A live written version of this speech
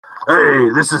Hey,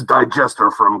 this is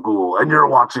Digester from Ghoul, and you're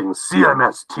watching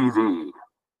CMS TV.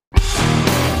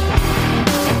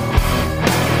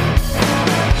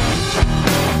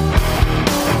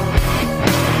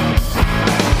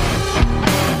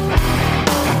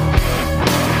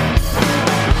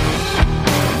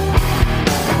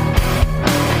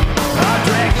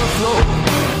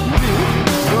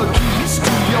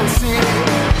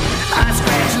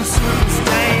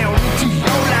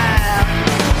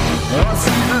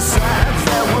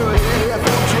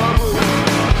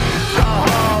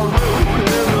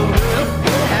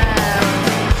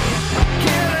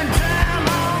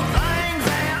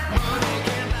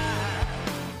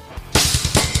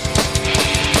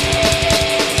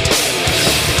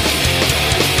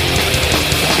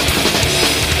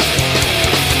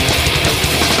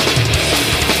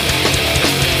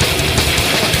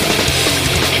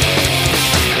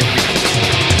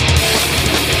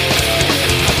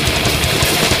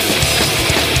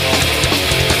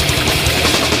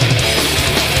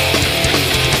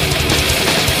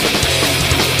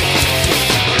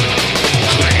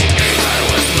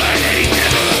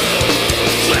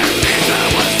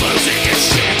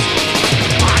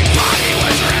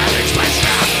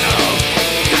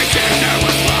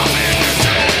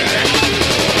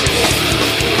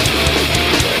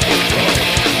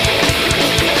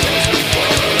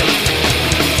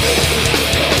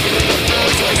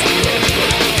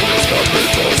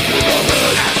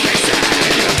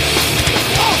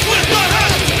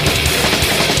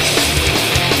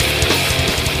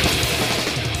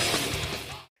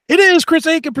 Chris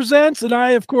Aiken presents, and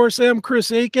I, of course, am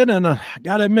Chris Aiken, and I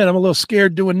gotta admit, I'm a little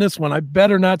scared doing this one. I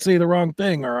better not say the wrong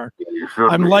thing, or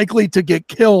I'm likely to get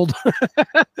killed.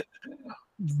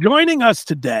 Joining us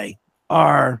today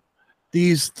are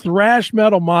these thrash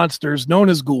metal monsters known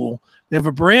as Ghoul. They have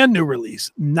a brand new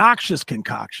release, Noxious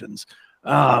Concoctions.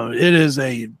 It is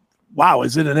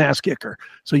is it an ass kicker?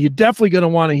 So you're definitely going to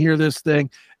want to hear this thing.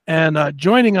 And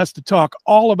joining us to talk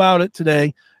all about it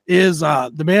today is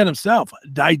the man himself,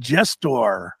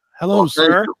 Digestor. Hello,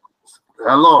 sir.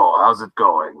 Hello, how's it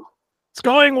going? It's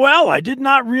going well. I did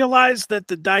not realize that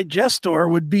the Digestor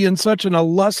would be in such an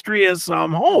illustrious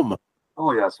home.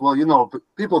 Oh, yes. Well,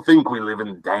 people think we live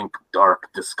in dank, dark,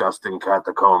 disgusting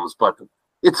catacombs, but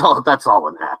that's all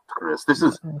an act, Chris. This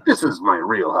is my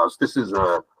real house. This is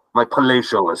my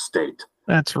palatial estate.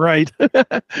 That's right.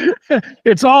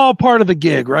 It's all part of the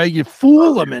gig, right? You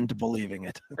fool them into believing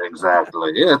it.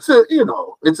 Exactly. Yeah, it's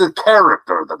a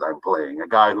character that I'm playing, a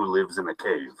guy who lives in a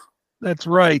cave. That's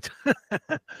right.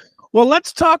 Well,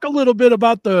 let's talk a little bit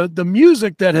about the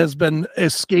music that has been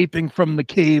escaping from the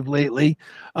cave lately.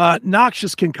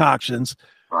 Noxious Concoctions.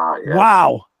 Yes.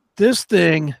 Wow. This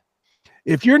thing,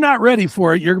 if you're not ready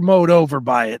for it, you're mowed over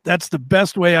by it. That's the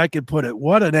best way I could put it.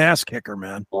 What an ass kicker,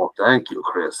 man. Well, thank you,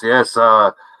 Chris. Yes,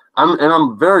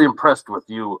 I'm very impressed with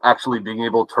you actually being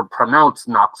able to pronounce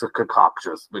Noxious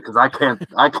Concoctions, because I can't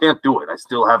do it. I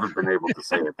still haven't been able to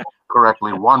say it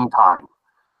correctly one time.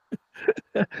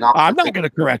 I'm not going to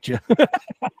correct you.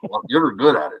 Well, you're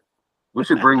good at it. We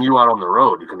should bring you out on the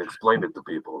road. You can explain it to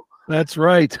people. That's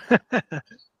right.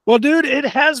 Well, dude, it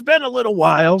has been a little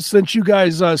while since you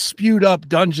guys spewed up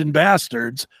Dungeon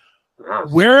Bastards. Yes.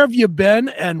 Where have you been,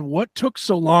 and what took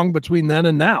so long between then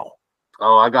and now?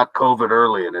 Oh, I got COVID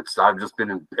early, and I've just been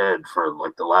in bed for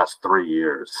like the last 3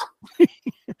 years.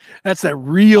 That's that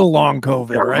real long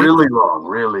COVID, right? Really long,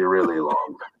 really, really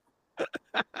long.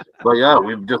 But yeah,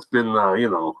 we've just been,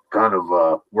 kind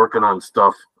of working on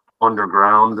stuff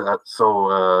underground,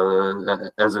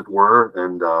 as it were,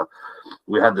 and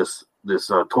we had this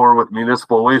tour with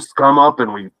Municipal Waste come up,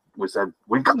 and we said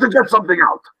we got to get something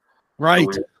out.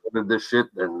 Right. So we did this shit,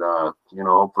 and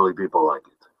hopefully people like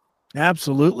it.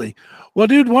 Absolutely. Well,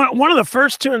 dude, one of the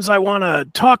first tunes I want to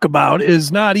talk about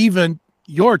is not even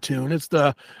your tune. It's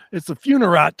the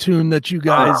Funerat tune that you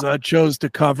guys chose to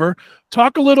cover.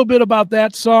 Talk a little bit about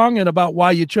that song and about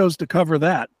why you chose to cover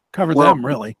them,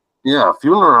 really. Yeah,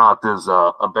 Funerat is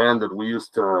a band that we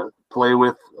used to play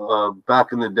with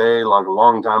back in the day, like a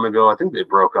long time ago. I think they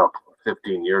broke up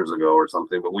 15 years ago or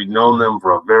something, but we'd known them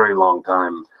for a very long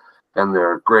time, and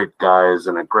they're great guys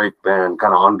and a great band,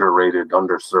 kind of underrated,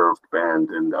 underserved band.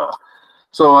 And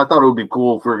so I thought it would be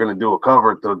cool if we were going to do a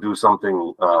cover to do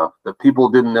something that people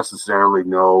didn't necessarily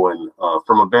know, and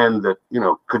from a band that,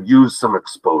 could use some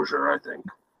exposure, I think.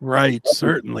 Right,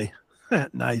 certainly.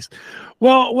 Nice.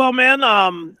 Well, man,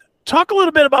 talk a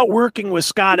little bit about working with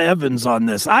Scott Evans on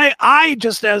this. I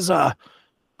just, as a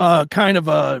kind of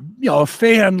a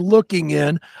fan looking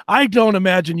in, I don't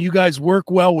imagine you guys work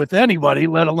well with anybody,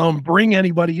 let alone bring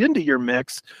anybody into your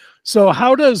mix. So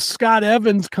how does Scott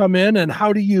Evans come in, and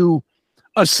how do you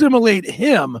assimilate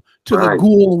him to the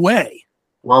Ghoul way?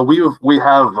 Well, we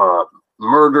have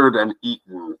murdered and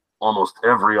eaten almost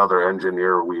every other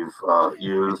engineer we've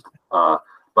used,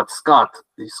 but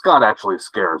Scott actually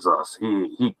scares us.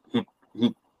 He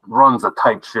runs a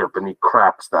tight ship and he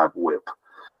cracks that whip.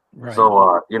 Right.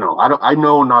 So I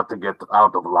know not to get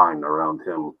out of line around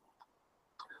him,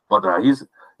 but he's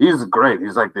great.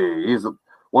 He's he's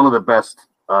one of the best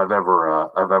I've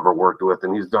ever worked with,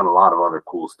 and he's done a lot of other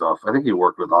cool stuff. I think he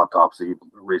worked with Autopsy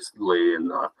recently, and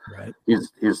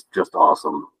he's just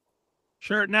awesome.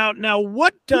 Sure. Now,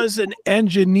 what does an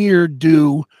engineer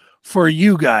do for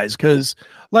you guys? Because,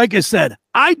 like I said,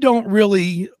 I don't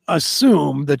really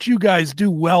assume that you guys do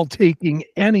well taking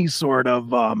any sort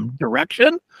of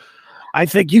direction. I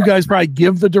think you guys probably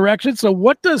give the direction. So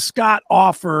what does Scott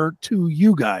offer to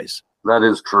you guys? That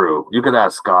is true. You could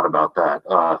ask Scott about that.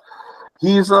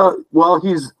 He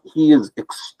is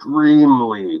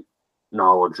extremely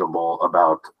knowledgeable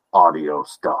about audio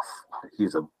stuff.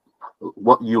 He's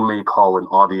what you may call an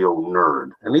audio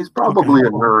nerd, and he's probably a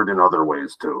nerd in other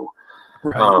ways too.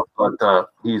 Right. But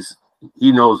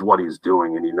he knows what he's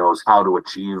doing, and he knows how to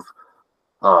achieve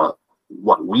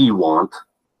what we want,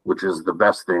 which is the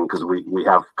best thing, because we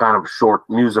have kind of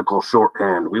musical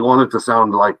shorthand. We want it to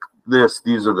sound like this.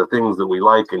 These are the things that we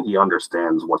like, and he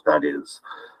understands what that is.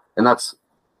 And that's,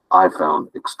 I found,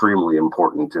 extremely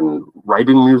important in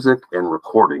writing music and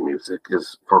recording music,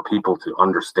 is for people to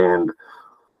understand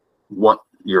what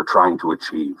you're trying to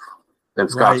achieve. And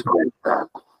Scott's great at that.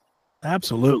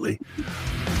 Absolutely.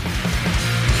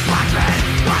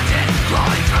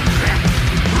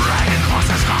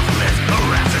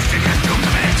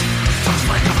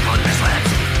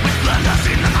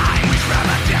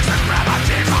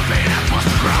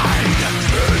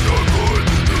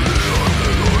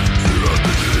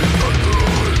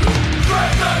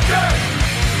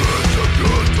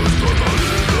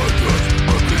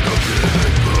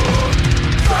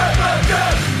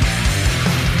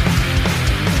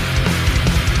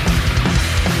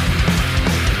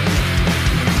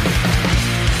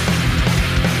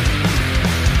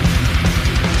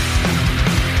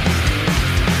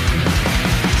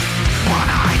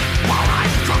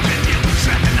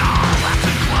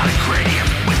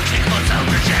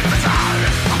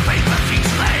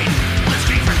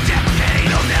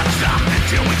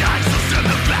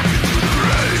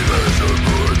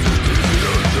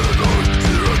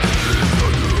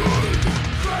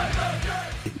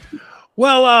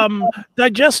 Well,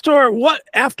 Digestor, what,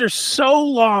 after so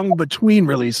long between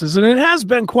releases, and it has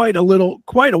been quite a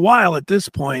while at this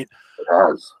point, it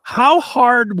has. How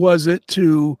hard was it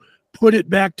to put it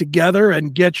back together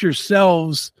and get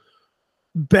yourselves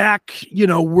back,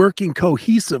 working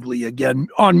cohesively again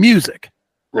on music?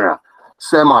 Yeah,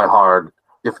 semi-hard,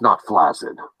 if not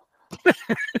flaccid.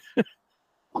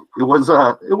 It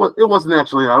wasn't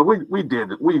actually we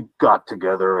got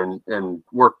together and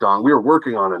worked on, we were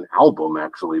working on an album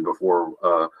actually before,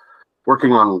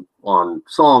 working on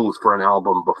songs for an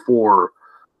album before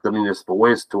the Municipal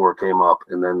Waste tour came up.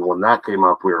 And then when that came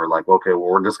up, we were like, okay,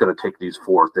 well, we're just going to take these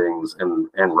 4 things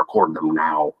and record them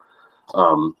now,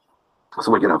 so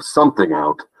we can have something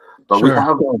out. But sure. We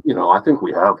have, I think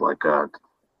we have like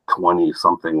 20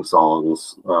 something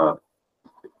songs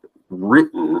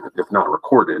written, if not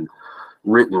recorded,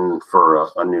 written for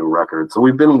a new record. So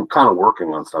we've been kind of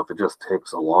working on stuff. It just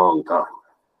takes a long time.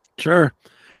 Sure.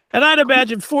 And I'd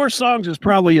imagine 4 songs is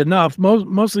probably enough.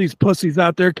 Most of these pussies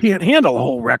out there can't handle a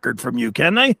whole record from you,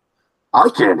 can they? I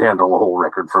can't handle a whole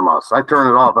record from us. I turn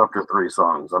it off after 3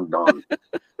 songs. I'm done.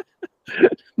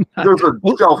 There's a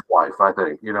shelf life, I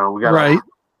think. We gotta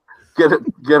get it.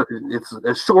 It's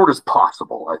as short as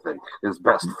possible, I think, is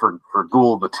best for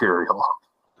Ghoul material.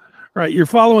 Right, you're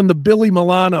following the Billy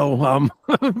Milano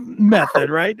method,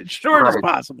 right? As short as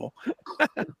possible.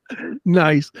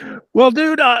 Nice. Well,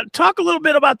 dude, talk a little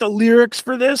bit about the lyrics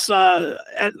for this.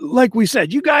 Like we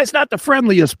said, you guys not the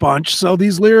friendliest bunch, so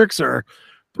these lyrics are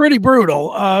pretty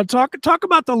brutal. Talk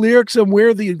about the lyrics and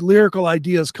where the lyrical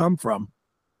ideas come from.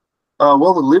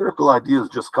 Well, the lyrical ideas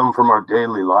just come from our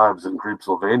daily lives in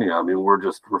Creepsylvania. I mean, we're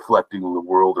just reflecting the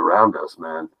world around us,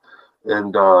 man.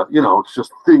 And, it's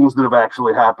just things that have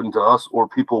actually happened to us or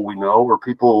people we know or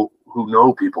people who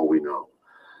know people we know.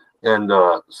 And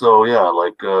so, yeah,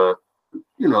 like,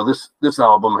 this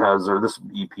album has, or this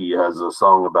EP has a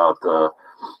song about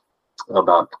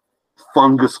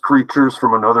fungus creatures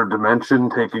from another dimension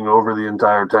taking over the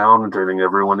entire town and turning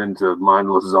everyone into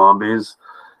mindless zombies.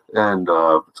 And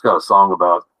it's got a song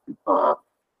about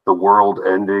the world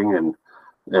ending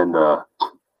and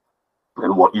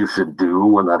and what you should do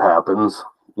when that happens,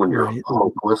 when you're Right.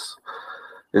 hopeless.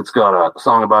 It's got a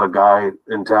song about a guy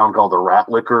in town called the Rat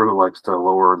Licker who likes to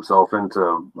lower himself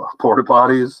into porta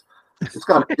potties. It's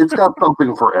got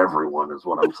something for everyone, is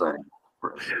what I'm saying.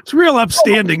 It's real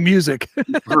upstanding music.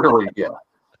 Really, yeah.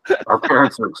 Our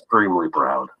parents are extremely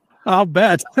proud. I'll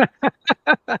bet.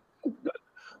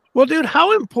 Well, dude,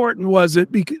 how important was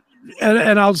it? Because,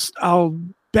 and I'll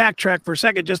backtrack for a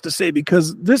second just to say,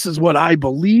 because this is what I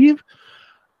believe.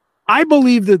 I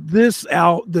believe that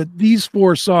that these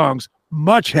 4 songs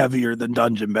much heavier than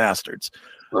Dungeon Bastards.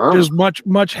 Huh? Just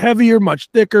much heavier, much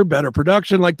thicker, better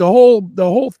production. Like the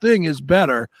whole thing is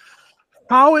better.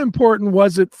 How important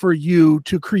was it for you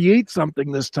to create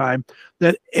something this time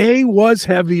that A, was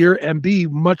heavier, and B,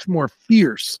 much more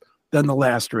fierce than the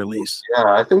last release? Yeah,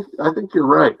 I think you're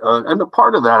right, and a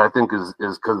part of that I think is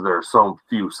because there are so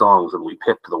few songs, and we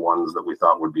picked the ones that we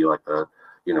thought would be like the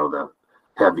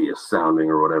heaviest sounding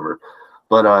or whatever.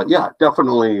 But yeah,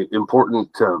 definitely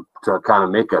important to kind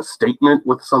of make a statement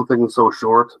with something so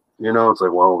short. It's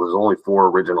like, well, there's only 4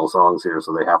 original songs here,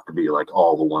 so they have to be like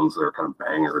all the ones that are kind of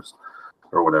bangers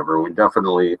or whatever. We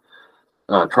definitely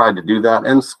tried to do that.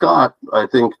 And Scott, I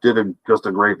think, did just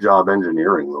a great job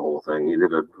engineering the whole thing. He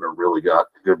did a really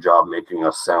good job making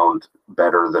us sound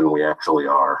better than we actually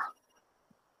are.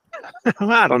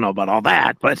 I don't know about all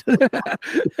that, but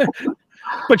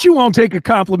but you won't take a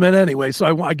compliment anyway,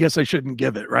 so I guess I shouldn't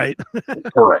give it, right?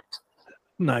 Correct.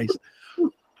 Nice.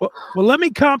 Well, let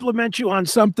me compliment you on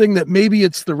something that maybe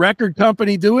it's the record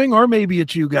company doing, or maybe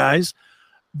it's you guys.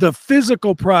 The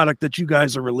physical product that you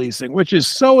guys are releasing, which is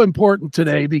so important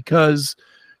today because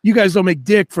you guys don't make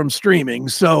dick from streaming.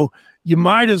 So you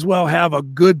might as well have a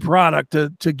good product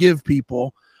to give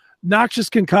people. Noxious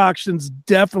Concoctions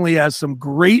definitely has some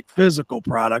great physical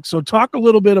products. So talk a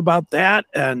little bit about that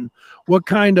and what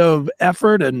kind of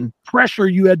effort and pressure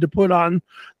you had to put on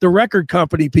the record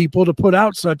company people to put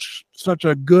out such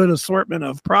a good assortment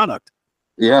of product.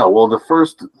 Yeah, well, the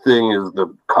first thing is the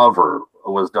cover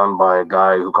was done by a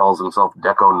guy who calls himself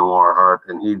Deco Noir Art,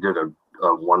 and he did a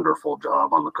wonderful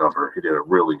job on the cover. He did a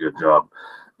really good job.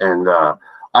 And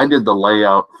I did the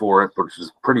layout for it, which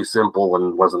is pretty simple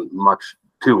and wasn't much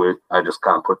to it. I just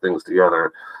kind of put things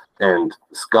together. And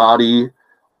Scotty,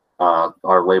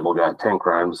 our label guy, Tank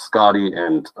Rhymes, Scotty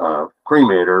and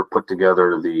Cremator put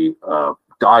together the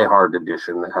Die Hard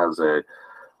edition that has a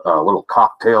little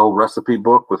cocktail recipe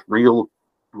book with real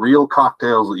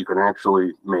cocktails that you can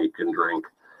actually make and drink,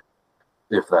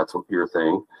 if that's your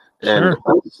thing. Sure.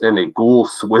 And a Ghoul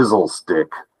swizzle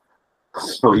stick,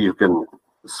 so you can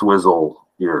swizzle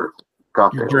your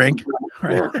cocktails. Your drink.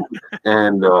 Right.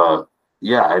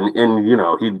 Yeah.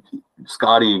 And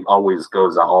Scotty always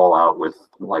goes all out with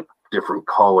like different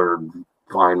colored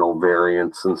vinyl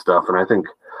variants and stuff. And I think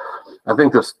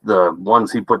the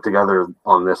ones he put together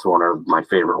on this one are my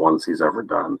favorite ones he's ever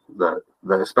done.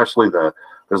 Especially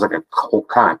there's like a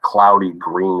kind of cloudy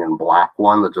green and black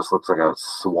one that just looks like a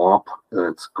swamp,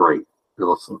 and it's great. It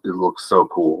looks so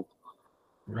cool.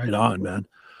 Right on, man.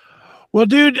 Well,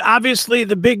 dude, obviously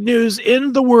the big news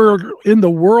in the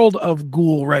world of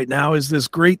Ghoul right now is this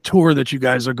great tour that you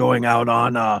guys are going out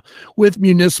on with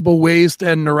Municipal Waste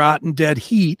and Neurotin and Dead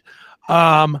Heat.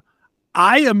 I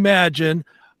imagine,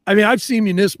 I've seen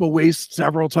Municipal Waste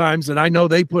several times, and I know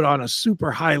they put on a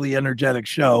super highly energetic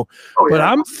show. Oh, yeah. But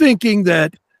I'm thinking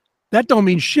that don't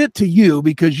mean shit to you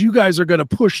because you guys are going to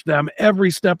push them every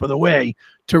step of the way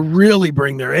to really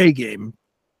bring their A game.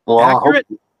 Well, accurate?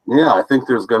 I think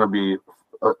there's going to be,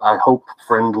 I hope,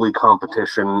 friendly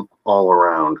competition all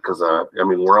around because,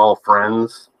 we're all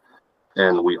friends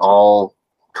and we all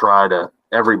try to,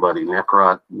 everybody,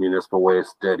 Necrot, Municipal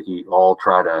Waste, Dead Heat, all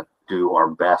try to do our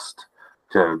best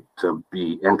to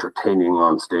be entertaining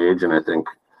on stage. And I think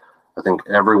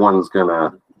everyone's going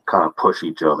to kind of push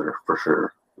each other for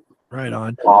sure. Right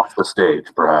on. Off the stage,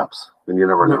 perhaps. And you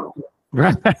never know.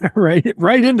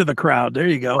 Right into the crowd. There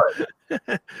you go.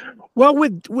 Right. Well,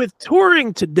 with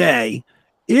touring today,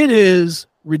 it is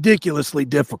ridiculously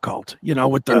difficult,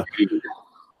 with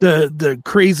the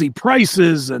crazy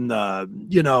prices and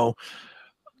the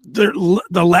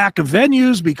lack of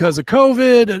venues because of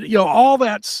COVID and all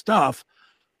that stuff.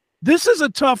 This is a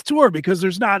tough tour because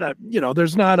there's not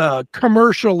a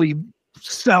commercially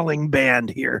selling band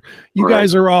here. You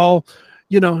guys are all,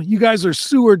 you guys are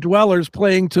sewer dwellers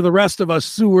playing to the rest of us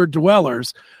sewer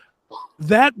dwellers.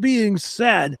 That being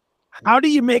said, how do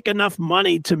you make enough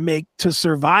money to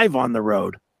survive on the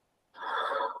road?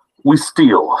 We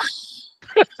steal.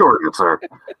 Short answer.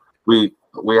 We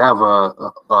have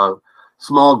a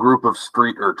small group of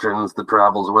street urchins that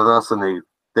travels with us, and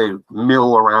they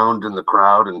mill around in the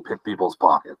crowd and pick people's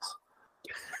pockets.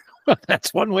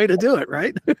 That's one way to do it,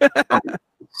 right?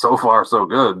 So far, so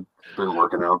good. It's been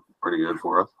working out pretty good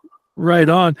for us. Right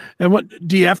on. And what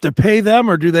do you have to pay them,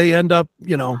 or do they end up,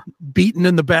 beaten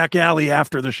in the back alley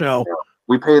after the show? Yeah.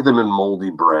 We pay them in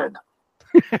moldy bread.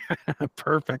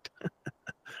 Perfect.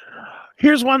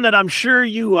 Here's one that I'm sure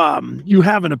you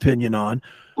have an opinion on.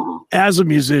 Mm-hmm. As a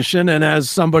musician and as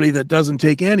somebody that doesn't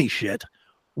take any shit,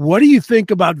 what do you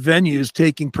think about venues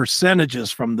taking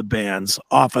percentages from the bands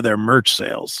off of their merch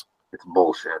sales? It's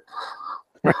bullshit.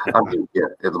 I mean, yeah,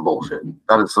 it's bullshit.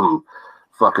 That is some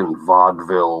fucking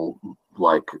vaudeville,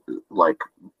 like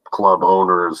club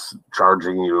owners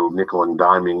charging you, nickel and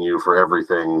diming you for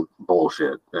everything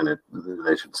bullshit, and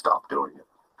they should stop doing it.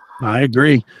 I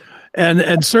agree.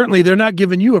 And certainly they're not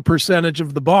giving you a percentage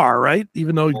of the bar, right?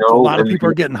 Even though a lot of people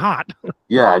are getting hot.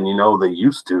 Yeah, and they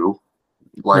used to.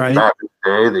 Like back in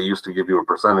the day, they used to give you a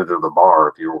percentage of the bar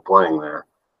if you were playing there.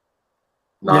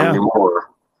 Not anymore.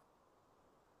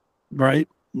 Right.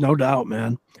 No doubt,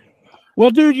 man. Well,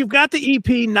 dude, you've got the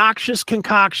EP Noxious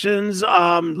Concoctions.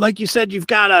 Like you said, you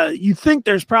think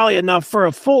there's probably enough for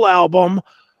a full album.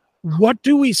 What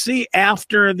do we see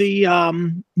after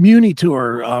the Muni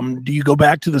tour? Do you go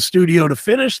back to the studio to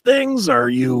finish things? Are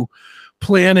you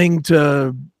planning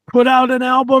to put out an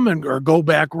album or go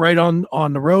back right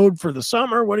on the road for the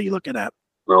summer? What are you looking at?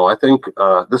 No, I think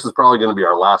this is probably going to be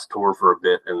our last tour for a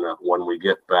bit, and that when we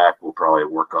get back, we'll probably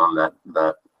work on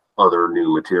that other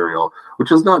new material,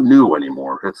 which is not new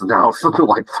anymore. It's now something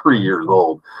like 3 years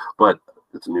old, but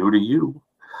it's new to you.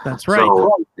 That's right.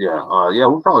 So,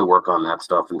 we'll probably work on that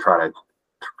stuff and try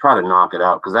to knock it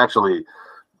out. Because actually,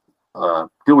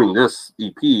 doing this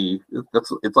EP,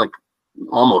 it's like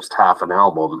almost half an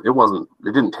album.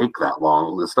 It didn't take that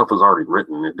long. The stuff was already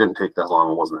written. It didn't take that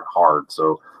long. It wasn't that hard.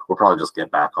 So we'll probably just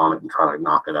get back on it and try to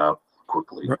knock it out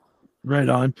quickly. Right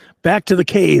on. Back to the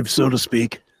cave, so to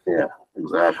speak. Yeah,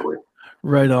 exactly.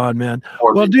 Right on, man.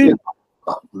 Well, dude,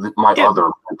 my other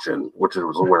mansion, which is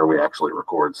where we actually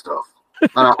record stuff.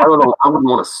 I don't know. I wouldn't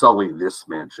want to sully this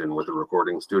mansion with a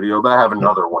recording studio, but I have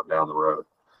another one down the road.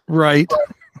 Right.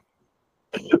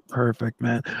 Perfect,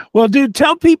 man. Well, dude,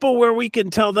 tell people where we can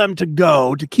tell them to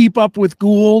go to keep up with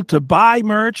Ghoul, to buy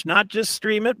merch, not just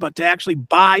stream it, but to actually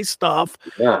buy stuff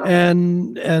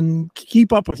and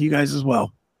keep up with you guys as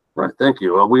well. Right. Thank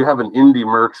you. We have an indie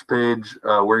merch page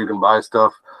where you can buy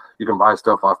stuff. You can buy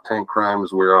stuff off Tank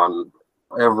Crimes. We're on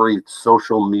every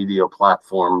social media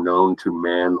platform known to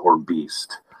man or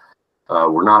beast.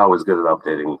 We're not always good at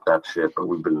updating that shit, but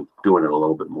we've been doing it a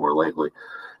little bit more lately.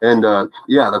 And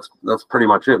that's pretty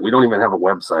much it. We don't even have a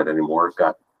website anymore.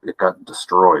 It got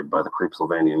destroyed by the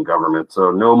Creepsylvanian government.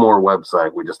 So no more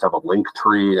website. We just have a link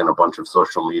tree and a bunch of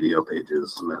social media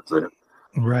pages, and that's it.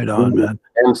 Right on, man.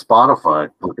 And Spotify.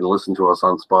 You can listen to us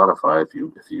on Spotify if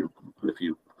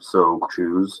you so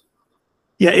choose.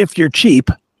 Yeah, if you're cheap.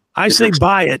 I say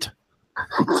buy it.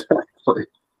 Exactly.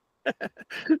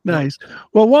 Nice.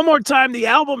 Well, one more time, the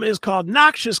album is called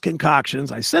Noxious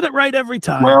Concoctions. I said it right every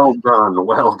time. Well done.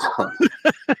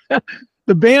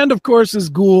 The band, of course, is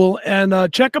Ghoul,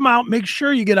 and check them out. Make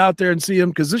sure you get out there and see them,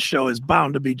 because this show is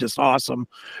bound to be just awesome.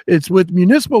 It's with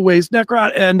Municipal Waste,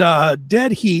 Necrot, and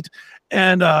Dead Heat,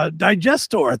 and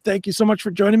Digestor. Thank you so much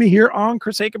for joining me here on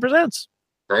Chris Akin Presents.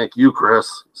 Thank you,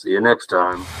 Chris. See you next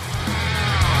time.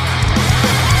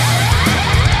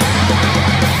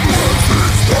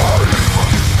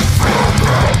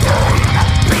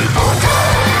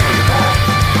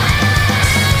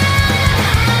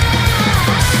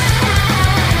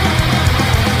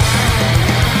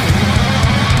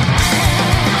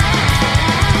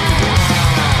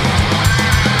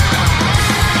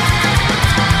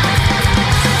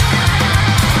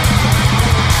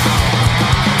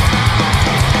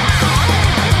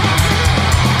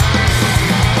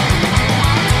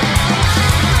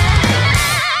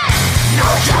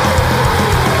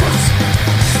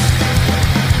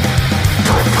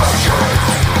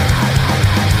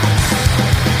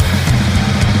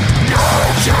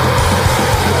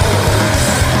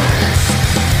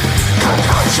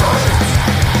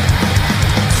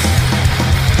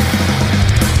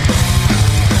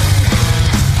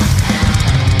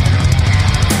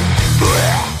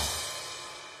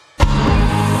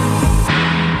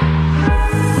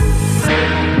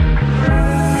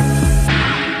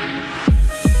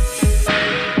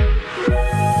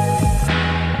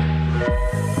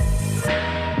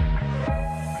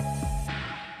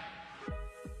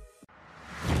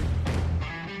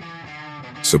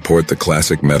 Support the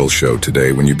Classic Metal Show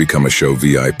today when you become a show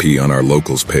VIP on our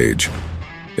locals page.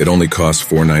 It only costs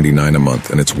 $4.99 a month,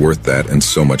 and it's worth that and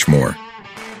so much more.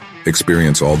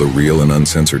 Experience all the real and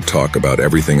uncensored talk about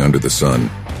everything under the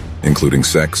sun, including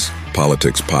sex,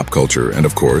 politics, pop culture, and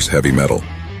of course, heavy metal.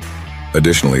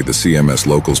 Additionally, the CMS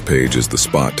Locals page is the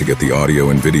spot to get the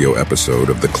audio and video episode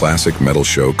of the Classic Metal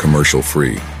Show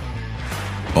commercial-free.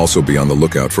 Also be on the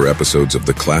lookout for episodes of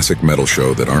the Classic Metal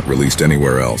Show that aren't released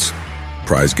anywhere else,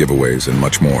 prize giveaways, and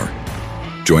much more.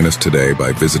 Join us today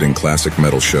by visiting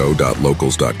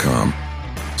classicmetalshow.locals.com.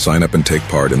 Sign up and take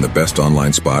part in the best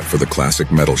online spot for the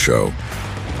Classic Metal Show.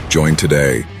 Join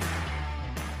today